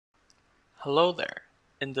Hello there.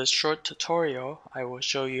 In this short tutorial, I will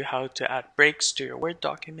show you how to add breaks to your Word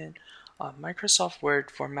document on Microsoft Word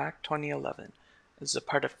for Mac 2011 as a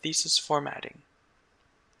part of Thesis formatting.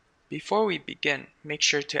 Before we begin, make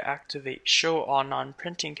sure to activate Show All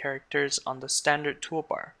Non-Printing Characters on the standard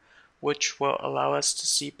toolbar, which will allow us to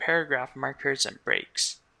see paragraph markers and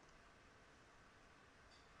breaks.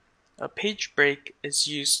 A page break is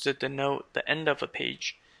used to denote the end of a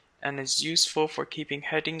page and is useful for keeping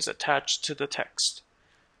headings attached to the text.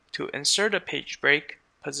 To insert a page break,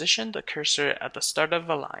 position the cursor at the start of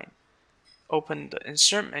a line. Open the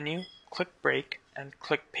Insert menu, click Break, and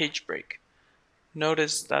click Page Break.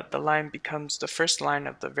 Notice that the line becomes the first line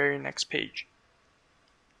of the very next page.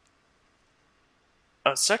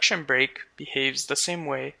 A section break behaves the same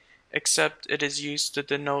way, except it is used to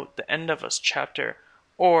denote the end of a chapter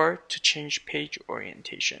or to change page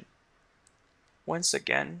orientation. Once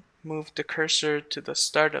again, move the cursor to the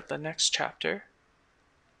start of the next chapter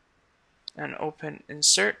and open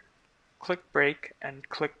Insert, click Break, and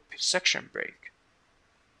click Section Break.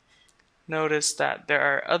 Notice that there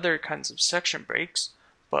are other kinds of section breaks,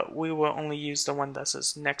 but we will only use the one that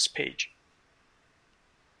says Next Page.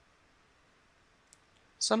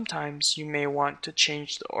 Sometimes you may want to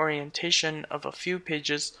change the orientation of a few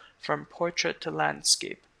pages from portrait to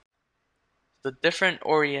landscape. The different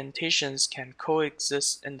orientations can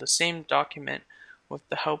coexist in the same document with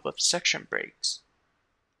the help of section breaks.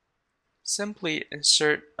 Simply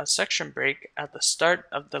insert a section break at the start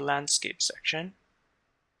of the landscape section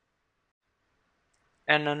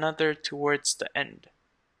and another towards the end.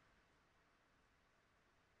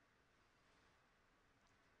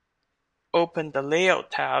 Open the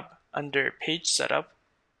Layout tab under Page Setup,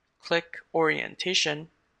 click Orientation,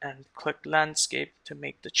 and click Landscape to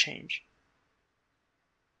make the change.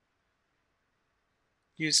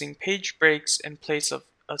 Using page breaks in place of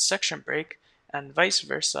a section break and vice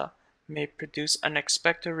versa may produce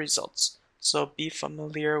unexpected results, so be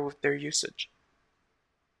familiar with their usage.